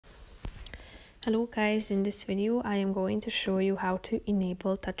Hello guys, in this video I am going to show you how to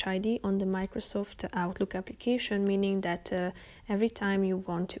enable Touch ID on the Microsoft Outlook application, meaning that every time you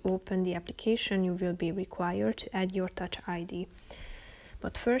want to open the application you will be required to add your Touch ID.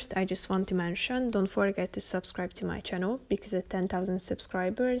 But first I just want to mention, don't forget to subscribe to my channel, because at 10,000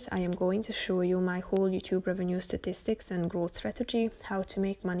 subscribers I am going to show you my whole YouTube revenue statistics and growth strategy, how to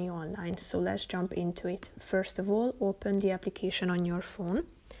make money online. So let's jump into it. First of all, open the application on your phone.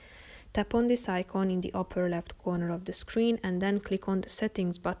 Tap on this icon in the upper left corner of the screen and then click on the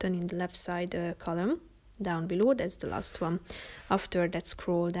settings button in the left side column down below. That's the last one. After that,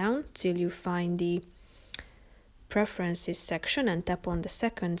 scroll down till you find the preferences section and tap on the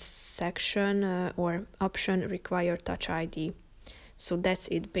second section or option, require Touch ID. So that's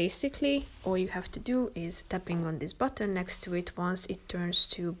it basically. All you have to do is tapping on this button next to it. Once it turns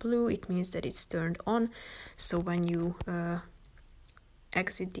to blue, it means that it's turned on. So when you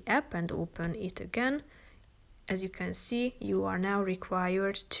exit the app and open it again, as you can see, you are now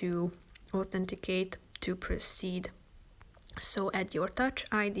required to authenticate to proceed. So add your Touch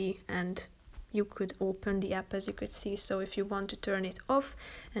ID and you could open the app, as you could see. So if you want to turn it off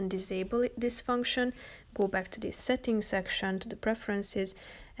and disable this function, go back to the settings section, to the preferences,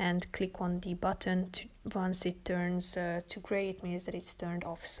 and click on the button. Once it turns to gray, it means that it's turned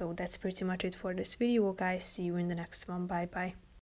off. So that's pretty much it for this video, guys. See you in the next one. Bye bye.